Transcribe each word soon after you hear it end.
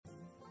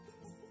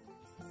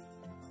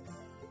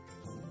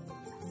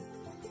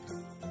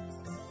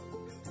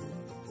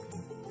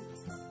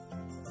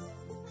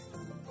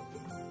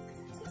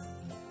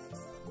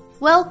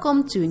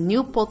Welcome to a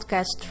new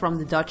podcast from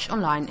the Dutch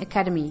Online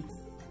Academy.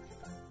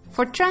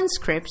 For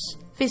transcripts,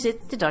 visit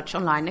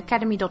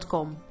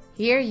thedutchonlineacademy.com.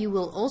 Here you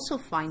will also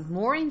find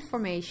more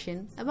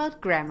information about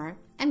grammar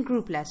and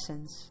group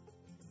lessons.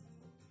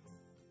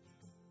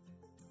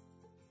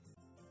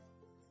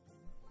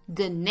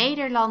 De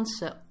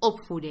Nederlandse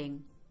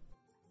opvoeding.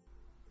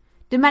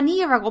 De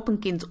manier waarop een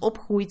kind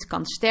opgroeit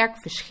kan sterk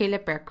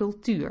verschillen per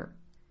cultuur.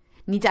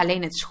 Niet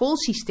alleen het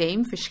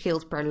schoolsysteem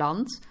verschilt per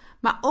land,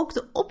 maar ook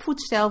de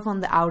opvoedstijl van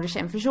de ouders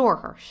en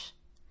verzorgers.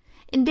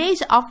 In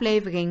deze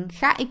aflevering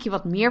ga ik je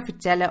wat meer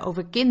vertellen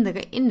over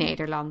kinderen in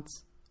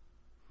Nederland.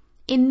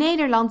 In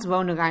Nederland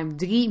wonen ruim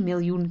 3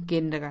 miljoen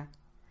kinderen.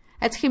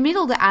 Het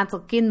gemiddelde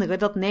aantal kinderen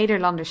dat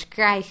Nederlanders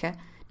krijgen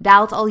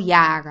daalt al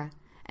jaren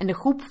en de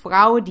groep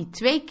vrouwen die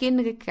 2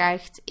 kinderen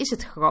krijgt is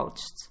het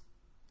grootst.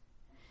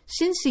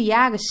 Sinds de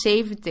jaren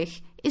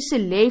 70 is de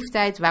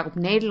leeftijd waarop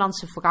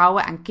Nederlandse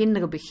vrouwen aan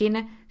kinderen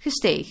beginnen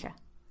gestegen.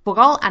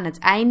 Vooral aan het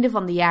einde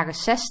van de jaren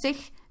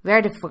 60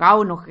 werden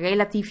vrouwen nog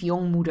relatief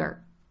jong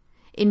moeder.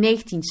 In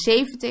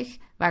 1970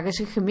 waren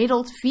ze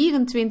gemiddeld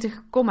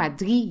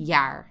 24,3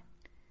 jaar.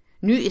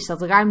 Nu is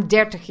dat ruim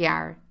 30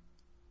 jaar.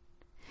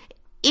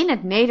 In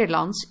het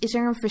Nederlands is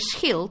er een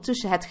verschil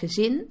tussen het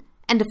gezin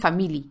en de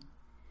familie.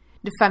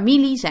 De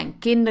familie zijn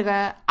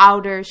kinderen,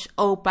 ouders,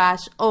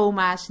 opa's,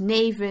 oma's,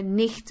 neven,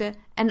 nichten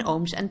en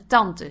ooms en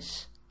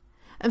tantes.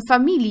 Een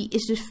familie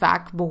is dus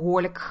vaak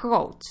behoorlijk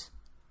groot.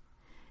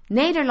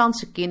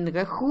 Nederlandse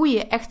kinderen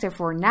groeien echter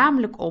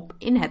voornamelijk op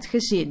in het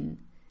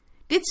gezin.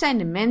 Dit zijn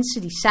de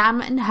mensen die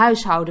samen een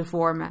huishouden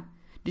vormen,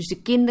 dus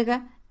de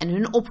kinderen en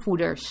hun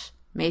opvoeders,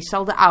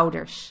 meestal de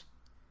ouders.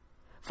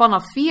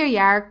 Vanaf 4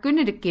 jaar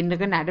kunnen de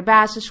kinderen naar de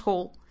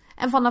basisschool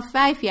en vanaf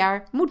 5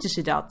 jaar moeten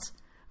ze dat,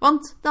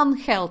 want dan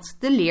geldt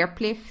de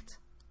leerplicht.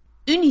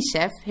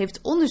 UNICEF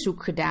heeft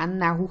onderzoek gedaan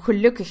naar hoe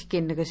gelukkig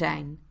kinderen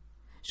zijn.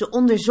 Ze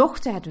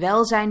onderzochten het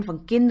welzijn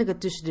van kinderen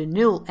tussen de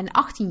 0 en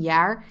 18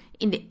 jaar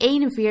in de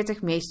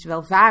 41 meest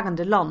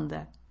welvarende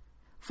landen.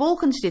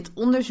 Volgens dit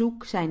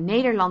onderzoek zijn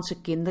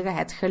Nederlandse kinderen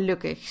het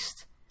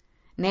gelukkigst.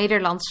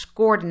 Nederland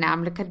scoorde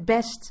namelijk het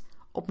best.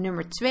 Op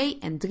nummer 2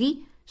 en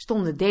 3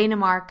 stonden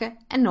Denemarken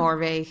en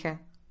Noorwegen.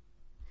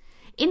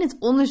 In het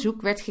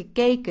onderzoek werd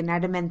gekeken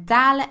naar de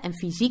mentale en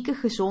fysieke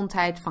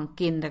gezondheid van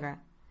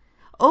kinderen.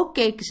 Ook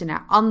keken ze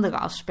naar andere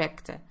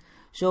aspecten,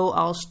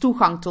 zoals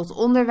toegang tot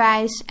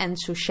onderwijs en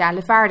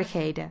sociale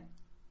vaardigheden.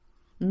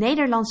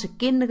 Nederlandse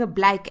kinderen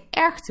blijken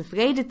erg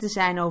tevreden te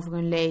zijn over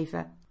hun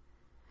leven.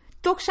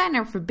 Toch zijn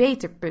er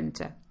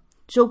verbeterpunten.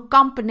 Zo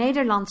kampen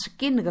Nederlandse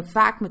kinderen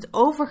vaak met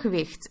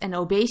overgewicht en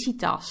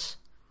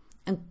obesitas.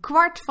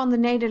 1/4 van de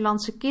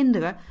Nederlandse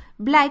kinderen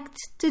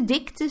blijkt te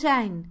dik te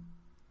zijn.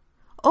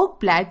 Ook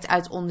blijkt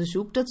uit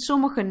onderzoek dat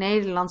sommige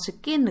Nederlandse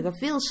kinderen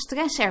veel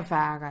stress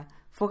ervaren,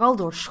 vooral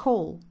door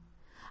school.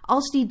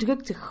 Als die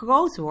druk te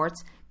groot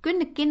wordt,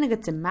 kunnen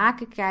kinderen te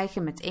maken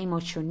krijgen met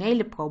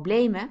emotionele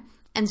problemen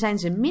en zijn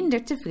ze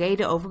minder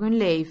tevreden over hun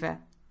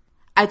leven.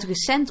 Uit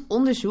recent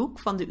onderzoek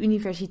van de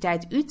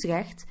Universiteit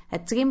Utrecht,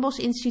 het Trimbos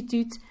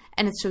Instituut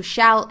en het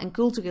Sociaal en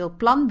Cultureel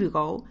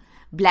Planbureau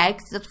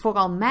blijkt dat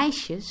vooral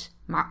meisjes,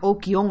 maar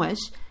ook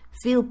jongens,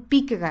 veel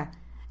piekeren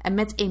en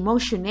met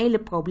emotionele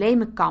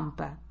problemen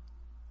kampen.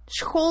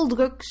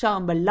 Schooldruk zou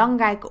een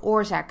belangrijke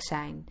oorzaak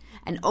zijn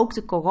en ook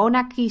de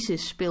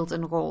coronacrisis speelt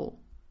een rol.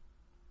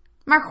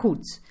 Maar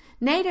goed,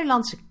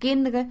 Nederlandse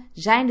kinderen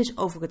zijn dus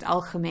over het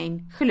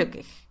algemeen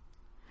gelukkig.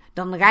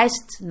 Dan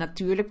rijst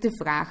natuurlijk de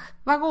vraag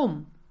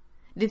waarom.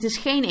 Dit is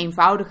geen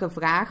eenvoudige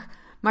vraag,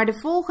 maar de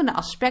volgende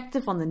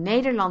aspecten van de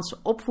Nederlandse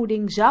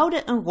opvoeding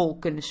zouden een rol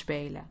kunnen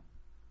spelen.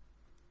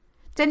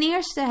 Ten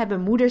eerste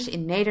hebben moeders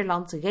in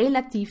Nederland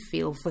relatief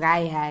veel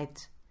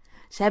vrijheid.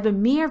 Ze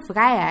hebben meer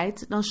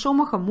vrijheid dan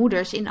sommige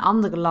moeders in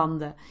andere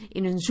landen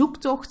in hun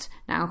zoektocht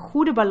naar een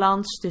goede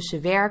balans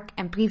tussen werk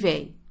en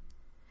privé.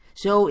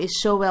 Zo is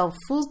zowel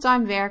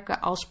fulltime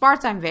werken als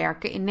parttime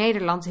werken in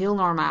Nederland heel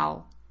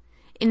normaal.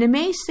 In de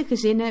meeste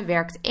gezinnen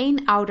werkt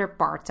 1 ouder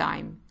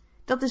parttime.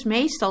 Dat is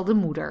meestal de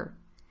moeder.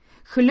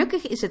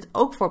 Gelukkig is het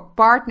ook voor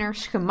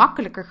partners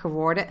gemakkelijker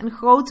geworden een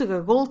grotere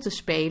rol te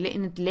spelen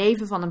in het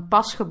leven van een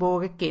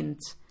pasgeboren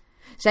kind.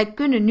 Zij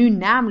kunnen nu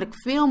namelijk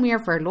veel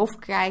meer verlof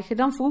krijgen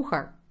dan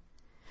vroeger.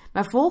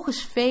 Maar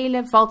volgens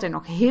velen valt er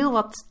nog heel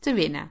wat te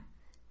winnen.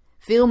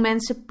 Veel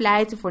mensen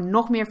pleiten voor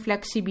nog meer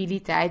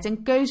flexibiliteit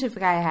en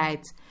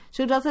keuzevrijheid,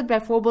 zodat het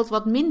bijvoorbeeld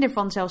wat minder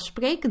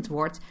vanzelfsprekend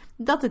wordt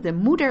dat het de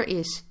moeder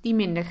is die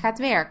minder gaat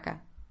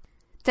werken.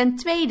 Ten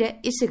tweede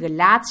is de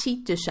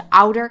relatie tussen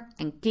ouder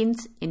en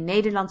kind in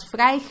Nederland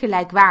vrij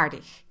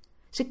gelijkwaardig.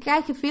 Ze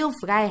krijgen veel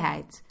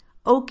vrijheid,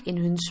 ook in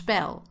hun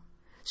spel.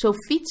 Zo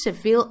fietsen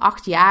veel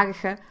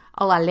 8-jarigen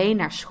al alleen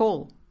naar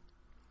school.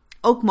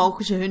 Ook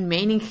mogen ze hun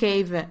mening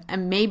geven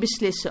en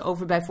meebeslissen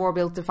over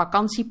bijvoorbeeld de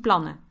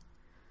vakantieplannen.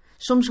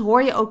 Soms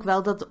hoor je ook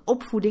wel dat de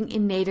opvoeding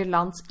in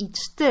Nederland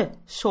iets te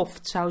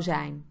soft zou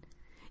zijn.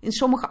 In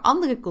sommige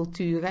andere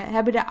culturen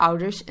hebben de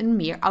ouders een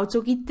meer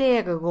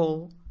autoritaire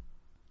rol.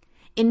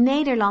 In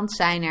Nederland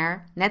zijn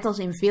er, net als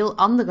in veel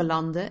andere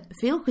landen,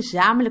 veel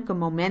gezamenlijke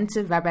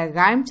momenten waarbij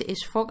ruimte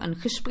is voor een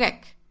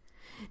gesprek.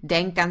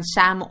 Denk aan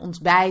samen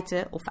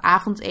ontbijten of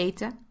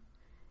avondeten.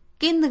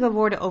 Kinderen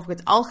worden over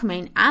het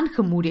algemeen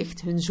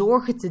aangemoedigd hun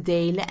zorgen te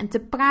delen en te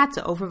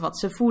praten over wat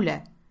ze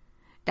voelen.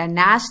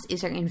 Daarnaast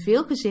is er in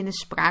veel gezinnen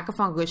sprake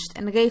van rust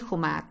en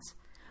regelmaat.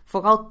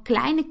 Vooral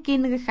kleine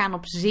kinderen gaan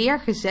op zeer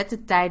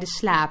gezette tijden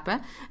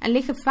slapen en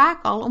liggen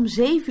vaak al om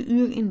 7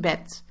 uur in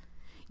bed.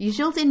 Je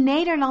zult in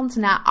Nederland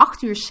na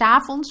 8 uur 's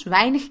avonds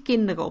weinig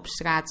kinderen op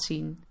straat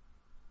zien.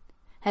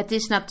 Het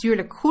is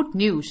natuurlijk goed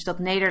nieuws dat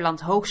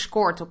Nederland hoog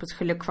scoort op het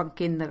geluk van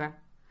kinderen.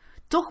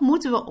 Toch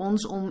moeten we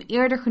ons om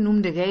eerder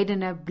genoemde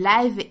redenen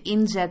blijven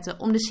inzetten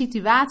om de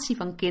situatie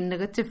van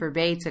kinderen te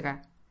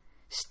verbeteren.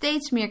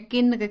 Steeds meer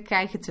kinderen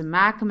krijgen te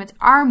maken met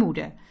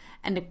armoede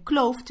en de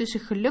kloof tussen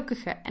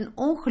gelukkige en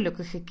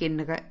ongelukkige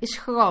kinderen is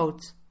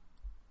groot.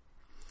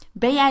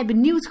 Ben jij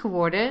benieuwd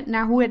geworden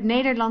naar hoe het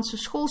Nederlandse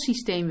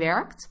schoolsysteem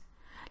werkt?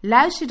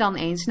 Luister dan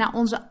eens naar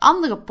onze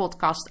andere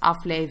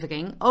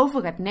podcastaflevering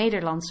over het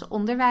Nederlandse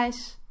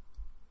onderwijs.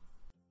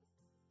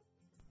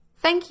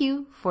 Thank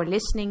you for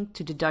listening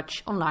to the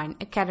Dutch Online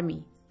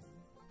Academy.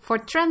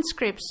 For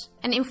transcripts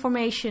and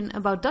information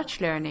about Dutch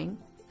learning,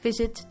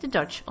 visit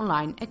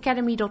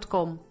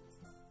thedutchonlineacademy.com.